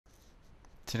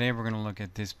Today we're going to look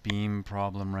at this beam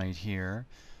problem right here.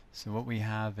 So what we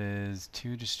have is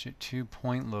two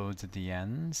point loads at the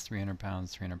ends, 300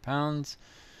 pounds, 300 pounds.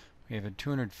 We have a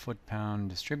 200 foot-pound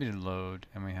distributed load,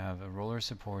 and we have a roller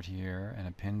support here and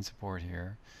a pin support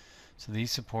here. So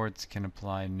these supports can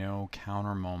apply no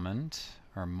counter moment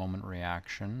or moment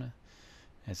reaction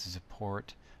as a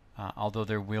support, although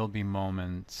there will be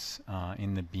moments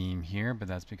in the beam here, but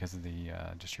that's because of the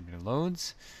distributed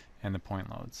loads and the point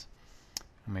loads.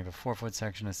 And we have a 4-foot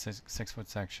section, a 6-foot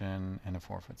section, and a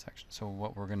 4-foot section. So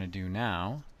what we're going to do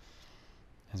now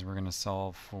is we're going to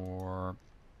solve for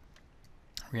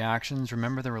reactions.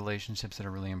 Remember the relationships that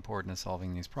are really important to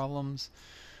solving these problems.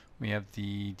 We have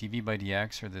the dV by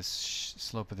dx, or this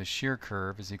slope of the shear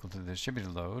curve, is equal to the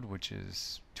distributed load, which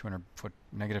is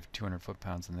negative 200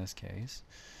 foot-pounds in this case.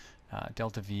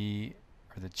 Delta V,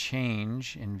 or the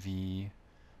change in V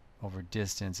over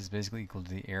distance, is basically equal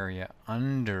to the area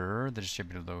under the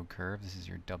distributed load curve. This is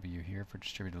your W here for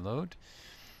distributed load.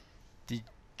 The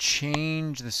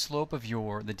slope of the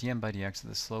dm by dx of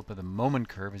the slope of the moment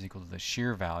curve is equal to the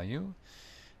shear value.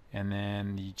 And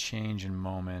then the change in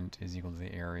moment is equal to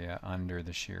the area under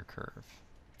the shear curve.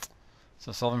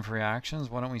 So solving for reactions,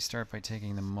 why don't we start by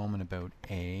taking the moment about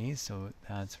A. So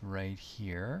that's right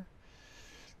here.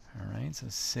 Alright, so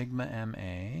sigma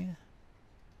MA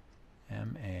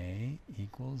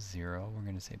equals 0. We're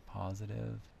going to say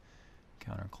positive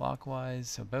counterclockwise.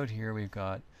 So about here we've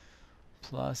got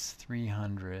plus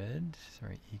 300,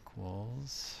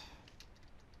 equals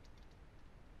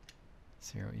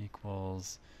 0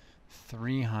 equals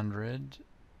 300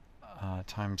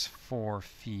 times 4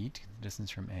 feet,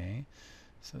 distance from A.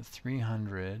 So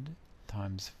 300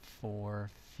 times 4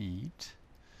 feet,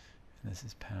 and this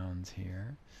is pounds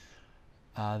here.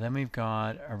 Then we've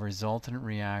got a resultant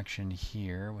reaction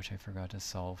here, which I forgot to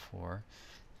solve for.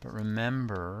 But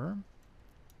remember,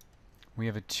 we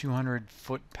have a 200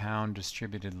 foot-pound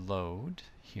distributed load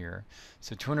here.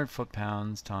 So 200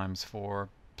 foot-pounds times 4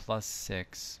 plus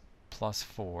 6 plus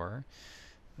 4,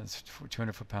 that's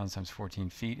 200 foot-pounds times 14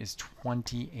 feet, is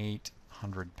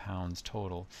 2,800 pounds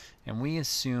total. And we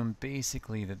assume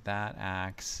basically that that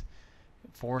acts,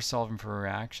 for solving for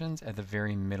reactions, at the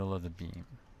very middle of the beam.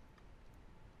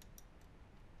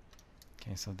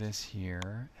 Okay, so this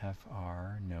here,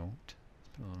 FR, note,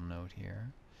 put a little note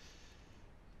here.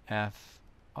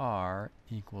 FR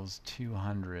equals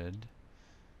 200 to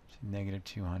negative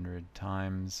 200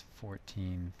 times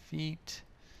 14 feet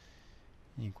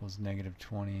equals negative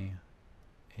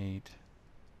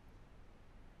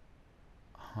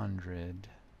 2,800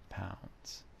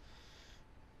 pounds.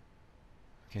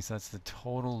 Okay, so that's the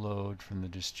total load from the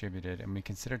distributed, and we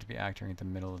consider it to be acting at the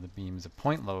middle of the beam as a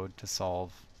point load to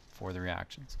solve for the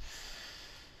reactions.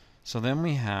 So then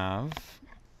we have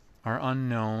our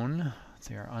unknown, let's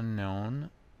say our unknown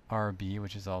RB,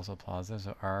 which is also positive,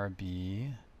 so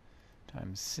RB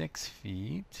times 6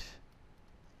 feet.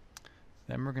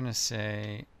 Then we're going to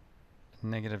say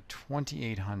negative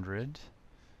 2,800,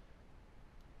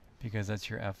 because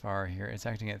that's your FR here. It's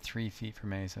acting at 3 feet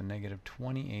from A, so negative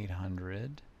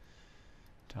 2,800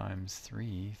 times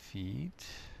 3 feet.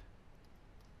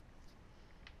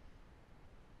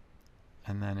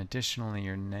 And then additionally,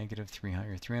 your negative 300,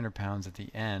 your 300 pounds at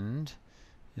the end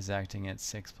is acting at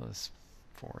 6 plus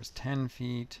 4 is 10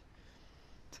 feet.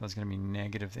 So it's going to be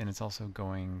negative, and it's also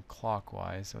going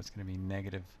clockwise, so it's going to be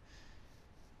negative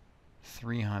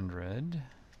 300.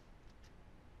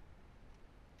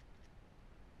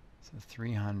 So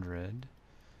 300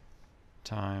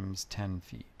 times 10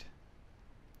 feet.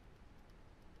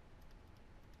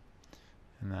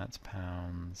 And that's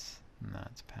pounds, and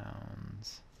that's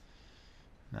pounds.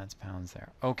 And that's pounds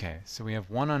there. Okay, so we have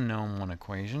one unknown, one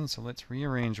equation. So let's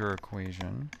rearrange our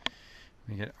equation.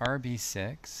 We get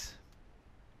RB6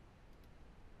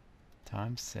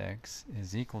 times 6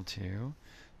 is equal to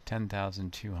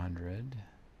 10,200,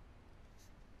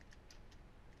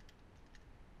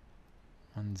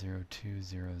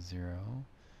 10200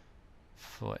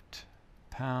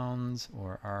 foot-pounds,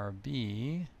 or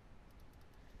RB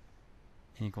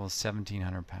equals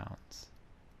 1,700 pounds.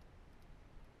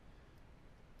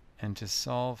 And to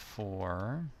solve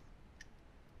for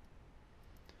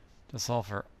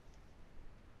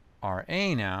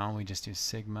RA now, we just do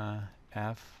sigma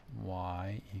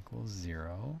Fy equals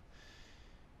 0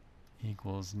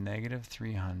 equals negative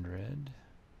 300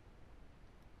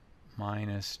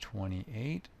 minus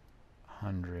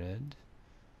 2,800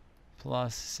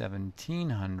 plus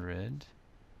 1,700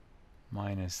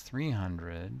 minus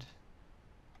 300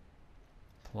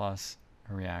 plus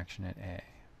a reaction at A.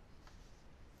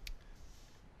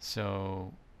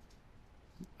 So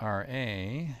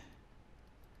RA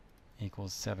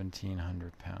equals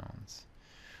 1,700 pounds.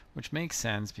 Which makes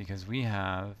sense because we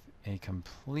have a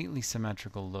completely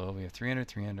symmetrical load. We have 300,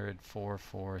 300, 4,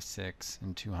 4, 6,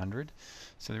 and 200.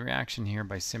 So the reaction here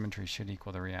by symmetry should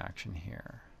equal the reaction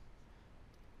here.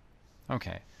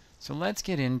 Okay, so let's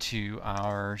get into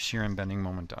our shear and bending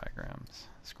moment diagrams.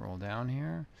 Scroll down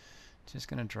here. Just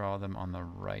going to draw them on the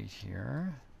right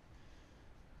here.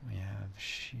 We have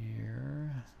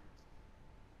shear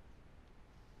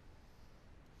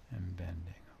and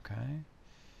bending, okay?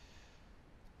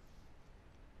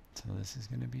 So this is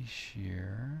going to be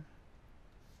shear,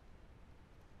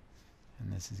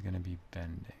 and this is going to be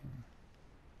bending.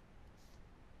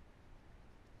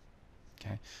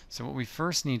 Okay, so what we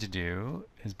first need to do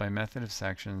is by method of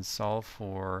sections solve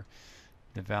for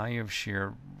the value of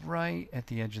shear right at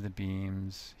the edge of the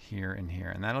beams here and here,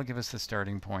 and that'll give us the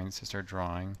starting points to start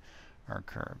drawing our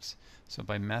curves. So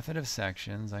by method of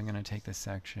sections, I'm going to take the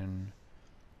section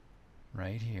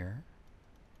right here.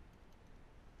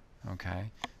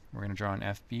 Okay, we're going to draw an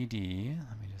FBD.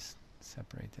 Let me just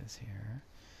separate this here.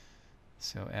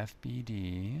 So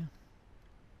FBD.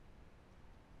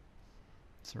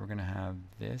 So we're going to have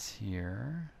this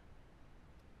here.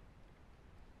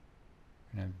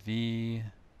 We're going to have V.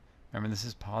 Remember, this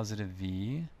is positive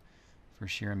V for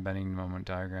shear and bending moment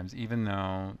diagrams, even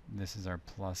though this is our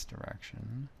plus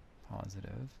direction,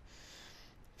 positive.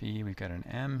 V, we've got an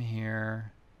M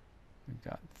here. We've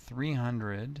got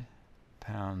 300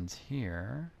 pounds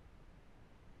here.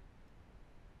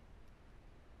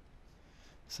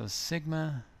 So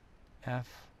sigma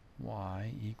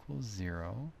Fy equals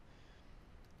 0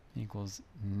 equals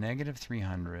negative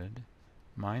 300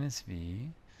 minus V,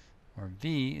 or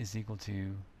V is equal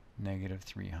to negative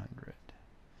 300.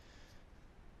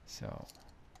 So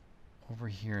over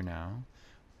here now,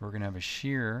 we're going to have a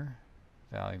shear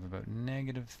value of about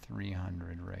negative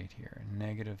 300 right here,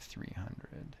 negative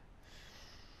 300.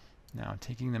 Now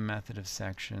taking the method of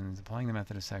sections, applying the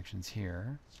method of sections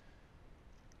here,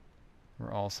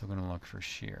 we're also going to look for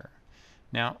shear.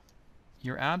 Now,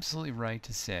 you're absolutely right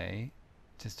to say,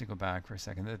 just to go back for a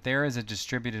second, that there is a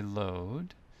distributed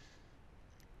load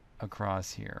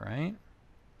across here, right?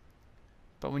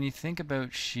 But when you think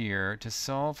about shear, to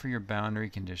solve for your boundary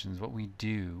conditions, what we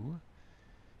do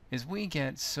is we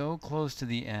get so close to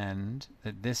the end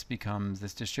that this becomes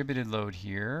this distributed load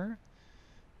here.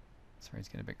 Sorry, it's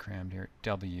getting a bit crammed here.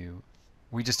 W.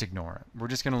 We just ignore it. We're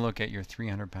just going to look at your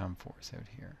 300-pound force out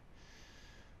here.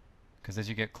 Because as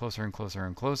you get closer and closer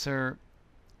and closer,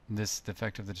 the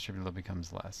effect of the distributed load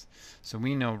becomes less. So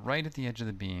we know right at the edge of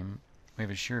the beam, we have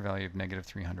a shear value of negative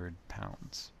 300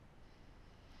 pounds.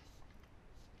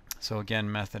 So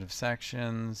again, method of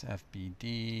sections,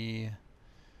 FBD.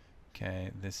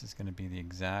 Okay, this is going to be the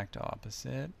exact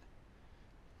opposite.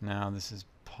 Now this is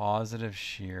positive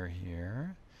shear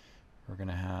here. We're going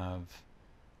to have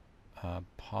a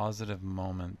positive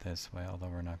moment this way, although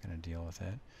we're not going to deal with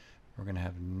it. We're going to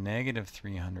have negative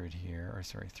 300 here, or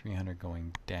sorry, 300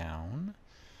 going down.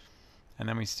 And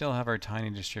then we still have our tiny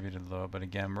distributed load, but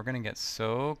again, we're going to get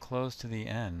so close to the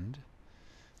end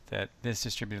that this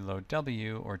distributed load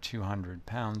W, or 200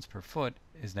 pounds per foot,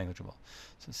 is negligible.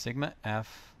 So sigma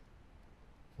F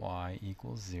y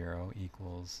equals 0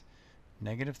 equals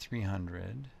negative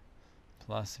 300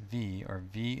 plus V, or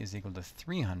V is equal to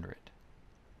 300.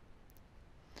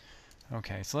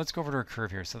 Okay, so let's go over to our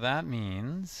curve here. So that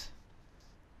means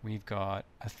we've got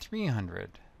a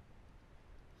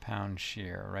 300-pound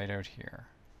shear right out here.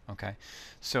 Okay,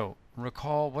 so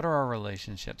recall, what are our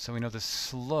relationships? So we know the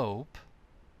slope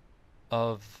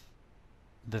of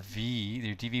the V,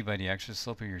 your dV by dx, the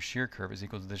slope of your shear curve, is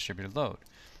equal to the distributed load.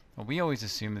 Well, we always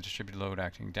assume the distributed load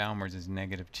acting downwards is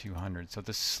negative 200. So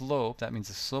the slope, that means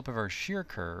the slope of our shear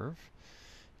curve,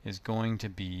 is going to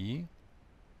be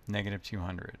negative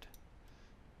 200.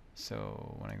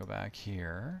 So when I go back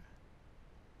here,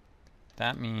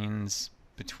 that means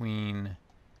between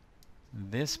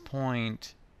this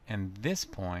point and this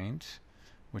point,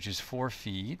 which is 4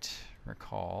 feet,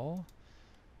 recall,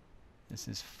 this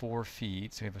is 4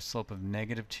 feet, so we have a slope of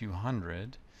negative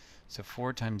 200. So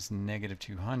 4 times negative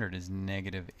 200 is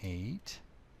negative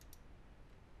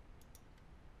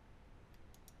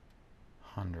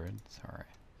 800, sorry.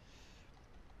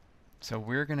 So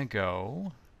we're going to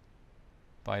go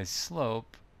by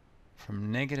slope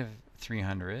from negative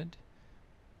 300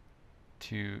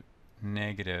 to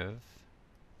negative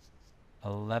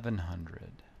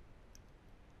 1100.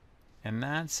 And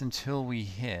that's until we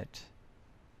hit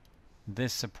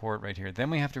this support right here. Then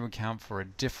we have to account for a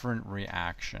different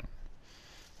reaction.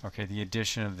 Okay, the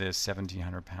addition of this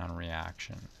 1,700-pound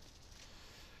reaction.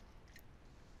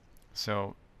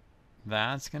 So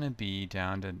that's going to be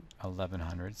down to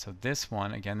 1100. So this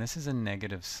one, again, this is a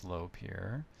negative slope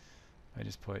here. I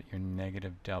just put your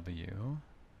negative W,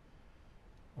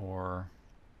 or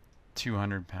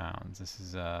 200 pounds. This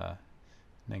is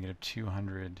negative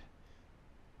 200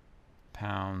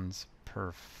 pounds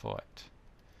per foot,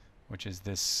 which is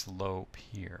this slope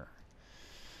here.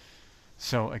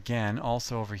 So again,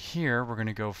 also over here, we're going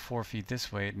to go 4 feet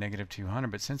this way at negative 200,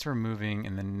 but since we're moving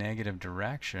in the negative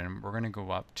direction, we're going to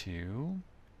go up to,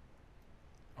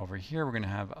 over here, we're going to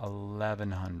have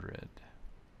 1100.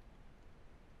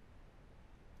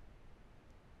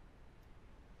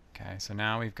 Okay, so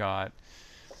now we've got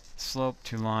slope,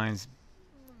 2 lines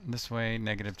this way,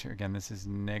 negative 2, again, this is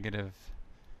negative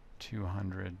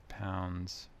 200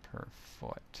 pounds per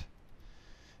foot.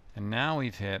 And now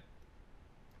we've hit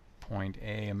point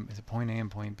A. Is it point A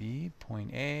and point B?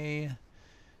 Point A.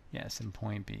 Yes, and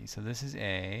point B. So this is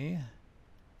A,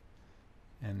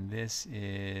 and this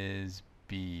is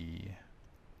B.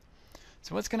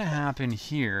 So what's going to happen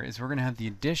here is we're going to have the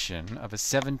addition of a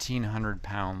 1,700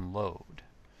 pound load.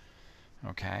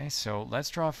 Okay, so let's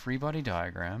draw a free body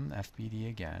diagram, FBD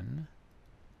again.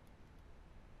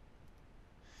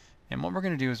 And what we're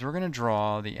going to do is we're going to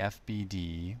draw the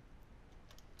FBD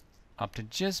up to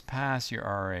just past your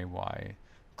RAY.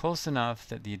 Close enough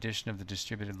that the addition of the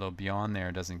distributed load beyond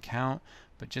there doesn't count,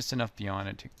 but just enough beyond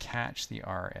it to catch the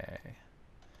RA.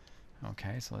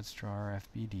 Okay, so let's draw our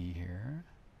FBD here.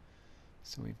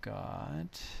 So we've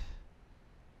got,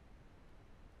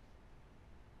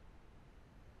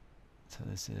 so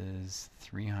this is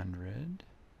 300.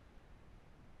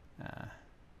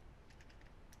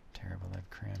 Terrible, I've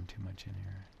crammed too much in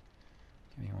here.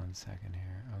 Give me 1 second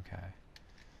here. Okay.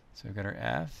 So we've got our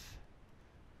F,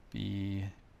 B,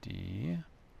 D.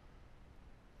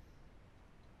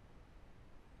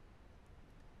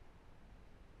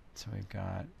 So we've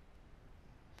got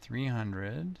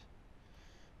 300.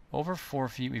 Over 4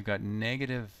 feet, we've got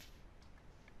negative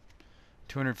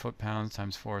 200 foot-pounds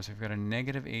times 4. So we've got a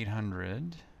negative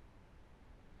 800.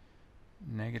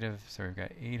 So we've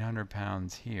got 800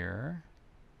 pounds here.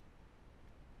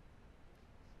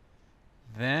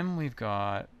 Then we've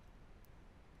got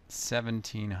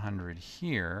 1,700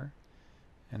 here,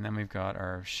 and then we've got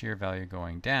our shear value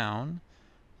going down,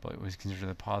 but it was considered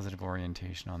the positive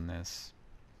orientation on this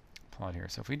plot here.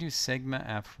 So if we do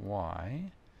sigma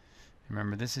Fy,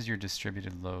 remember this is your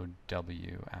distributed load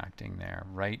W acting there,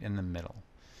 right in the middle.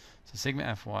 So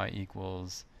sigma Fy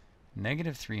equals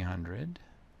negative 300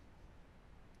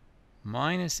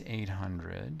 minus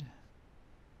 800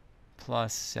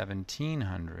 plus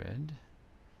 1,700.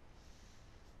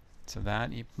 So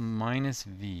that minus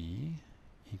V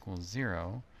equals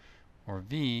 0, or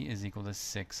V is equal to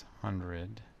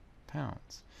 600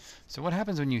 pounds. So what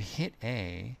happens when you hit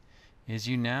A is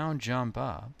you now jump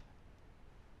up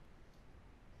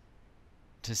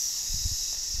to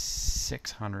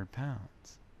 600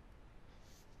 pounds.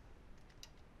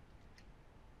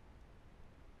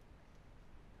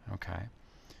 Okay.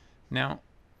 Now,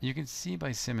 you can see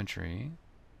by symmetry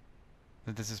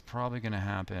that this is probably going to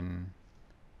happen.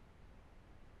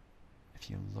 If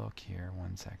you look here,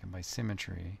 1 second, by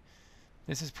symmetry,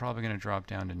 this is probably going to drop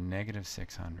down to negative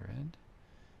 600,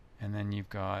 and then you've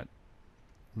got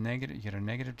negative, you get a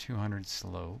negative 200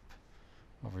 slope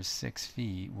over 6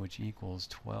 feet, which equals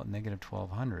negative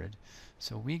 1,200.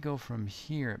 So we go from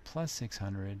here at plus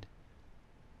 600.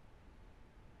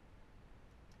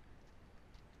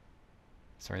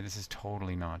 Sorry, this is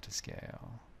totally not to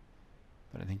scale,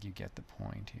 but I think you get the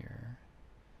point here.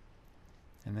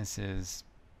 And this is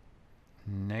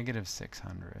negative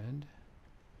 600,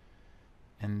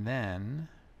 and then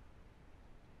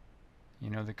you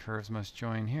know the curves must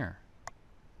join here.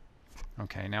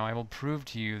 Okay, now I will prove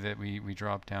to you that we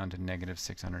drop down to negative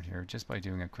 600 here just by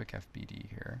doing a quick FBD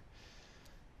here.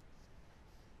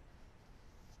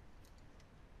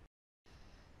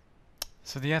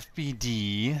 So the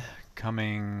FBD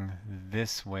coming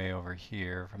this way over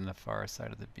here from the far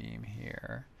side of the beam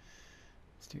here.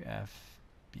 Let's do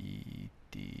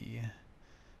FBD.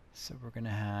 So we're going to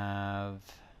have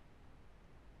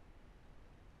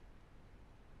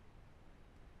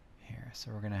here. So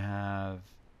we're going to have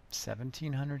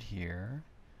 1,700 here,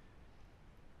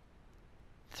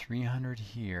 300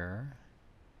 here,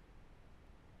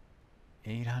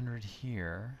 800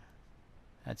 here.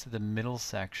 That's the middle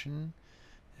section.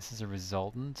 This is a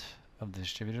resultant of the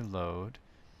distributed load.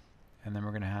 And then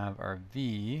we're going to have our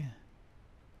V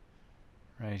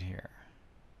right here.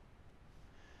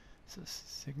 So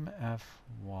sigma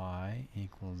Fy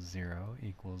equals 0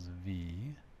 equals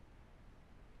V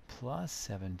plus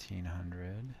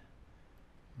 1,700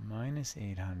 minus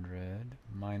 800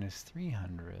 minus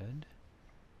 300.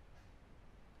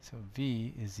 So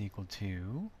V is equal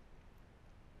to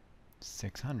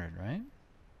 600, right?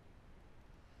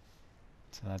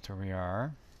 So that's where we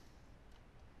are.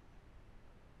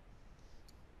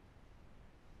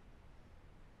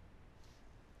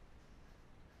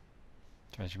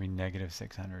 So that should be negative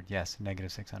 600. Yes,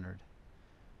 negative 600.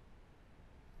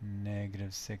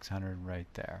 Negative 600 right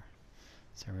there.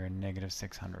 So we're negative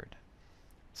 600.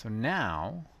 So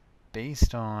now,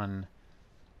 based on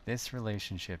this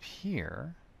relationship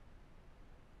here,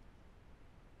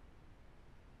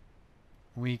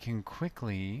 we can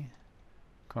quickly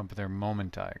come up with our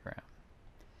moment diagram.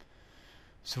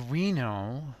 So we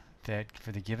know that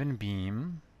for the given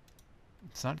beam,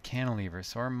 it's not cantilever,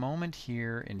 so our moment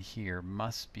here and here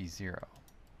must be 0.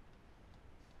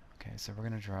 Okay, so we're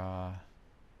going to draw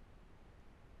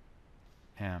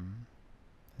M,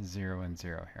 0 and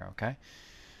 0 here, okay?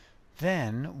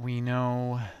 Then we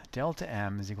know delta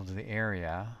M is equal to the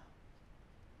area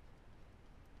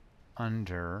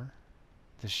under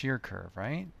the shear curve,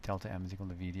 right? Delta M is equal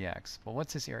to V dx. Well,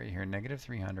 what's this area here? Negative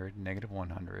 300, negative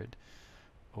 100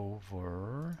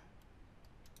 over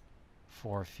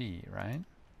 4 phi, right?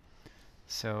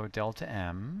 So delta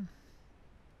M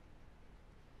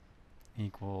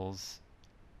equals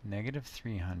negative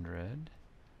 300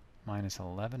 minus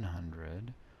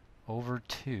 1100 over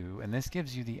 2, and this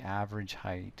gives you the average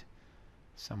height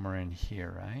somewhere in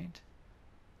here, right?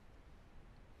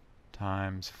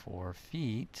 Times 4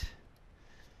 feet.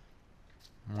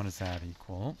 What does that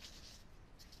equal?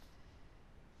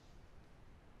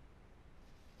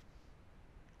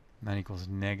 That equals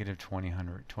negative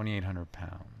 2,800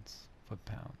 pounds,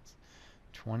 foot-pounds.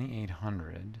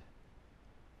 2,800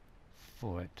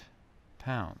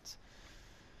 foot-pounds.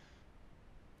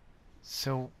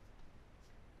 So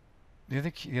the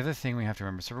other thing we have to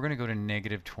remember, so we're going to go to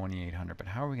negative 2,800, but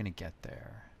how are we going to get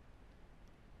there?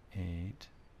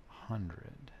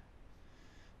 800.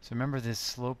 So remember, this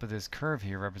slope of this curve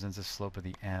here represents the slope of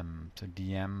the m. So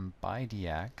dm by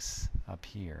dx up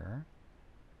here,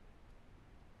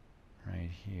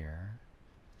 right here,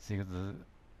 is equal to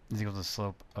the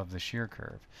slope of the shear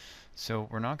curve. So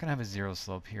we're not going to have a 0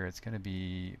 slope here. It's going to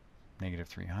be negative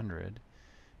 300.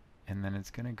 And then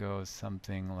it's going to go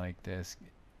something like this.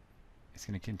 It's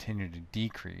going to continue to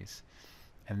decrease.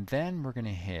 And then we're going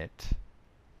to hit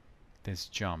this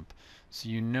jump. So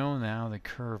you know now the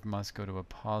curve must go to a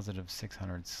positive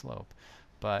 600 slope.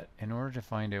 But in order to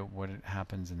find out what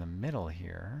happens in the middle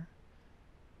here,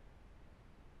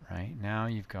 right, now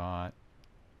you've got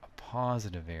a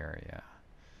positive area.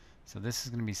 So this is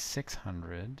going to be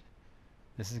 600.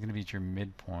 This is going to be at your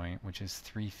midpoint, which is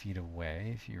 3 feet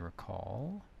away, if you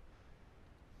recall.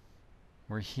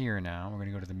 We're here now. We're going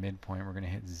to go to the midpoint. We're going to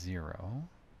hit 0.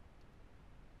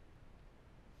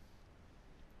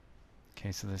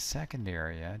 Okay, so the second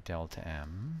area, delta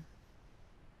M,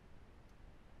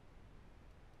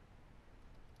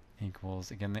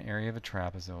 equals, again, the area of a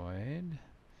trapezoid.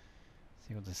 It's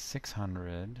equal to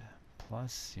 600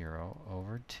 plus 0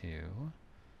 over 2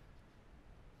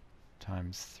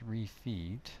 times 3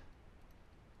 feet.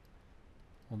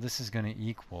 Well, this is going to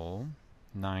equal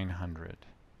 900, or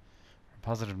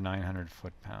positive 900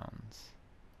 foot-pounds.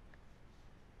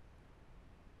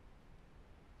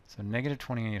 So negative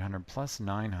 2,800 plus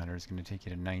 900 is going to take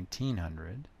you to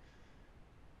 1,900,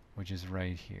 which is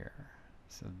right here.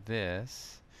 So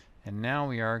this, and now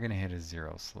we are going to hit a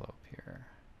 0 slope here.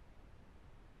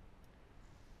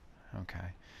 Okay.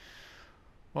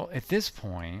 Well, at this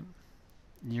point,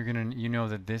 you know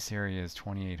that this area is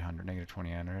 2,800, negative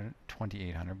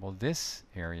 2,800. Well, this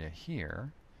area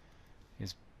here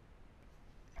is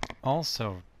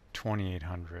also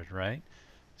 2,800, right?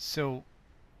 So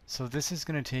this is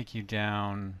going to take you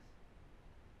down,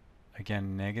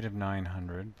 again, negative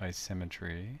 900 by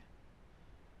symmetry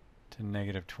to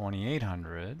negative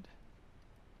 2,800.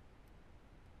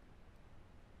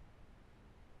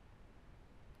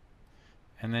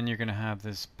 And then you're going to have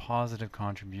this positive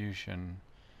contribution,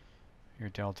 your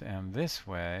delta M this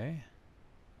way.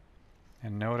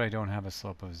 And note I don't have a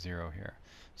slope of 0 here.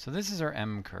 So this is our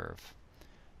M curve.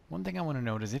 One thing I want to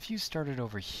note is if you started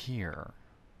over here,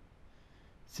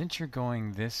 since you're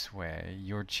going this way,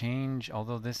 your change,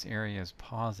 although this area is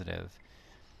positive,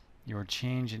 your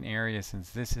change in area, since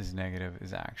this is negative,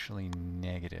 is actually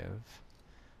negative,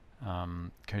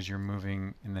 because you're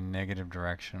moving in the negative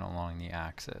direction along the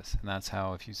axis. And that's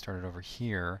how, if you started over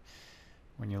here,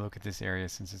 when you look at this area,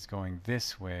 since it's going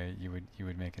this way, you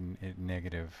would make it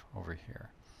negative over here.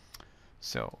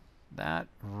 So that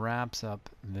wraps up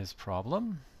this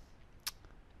problem.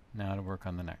 Now to work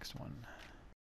on the next one.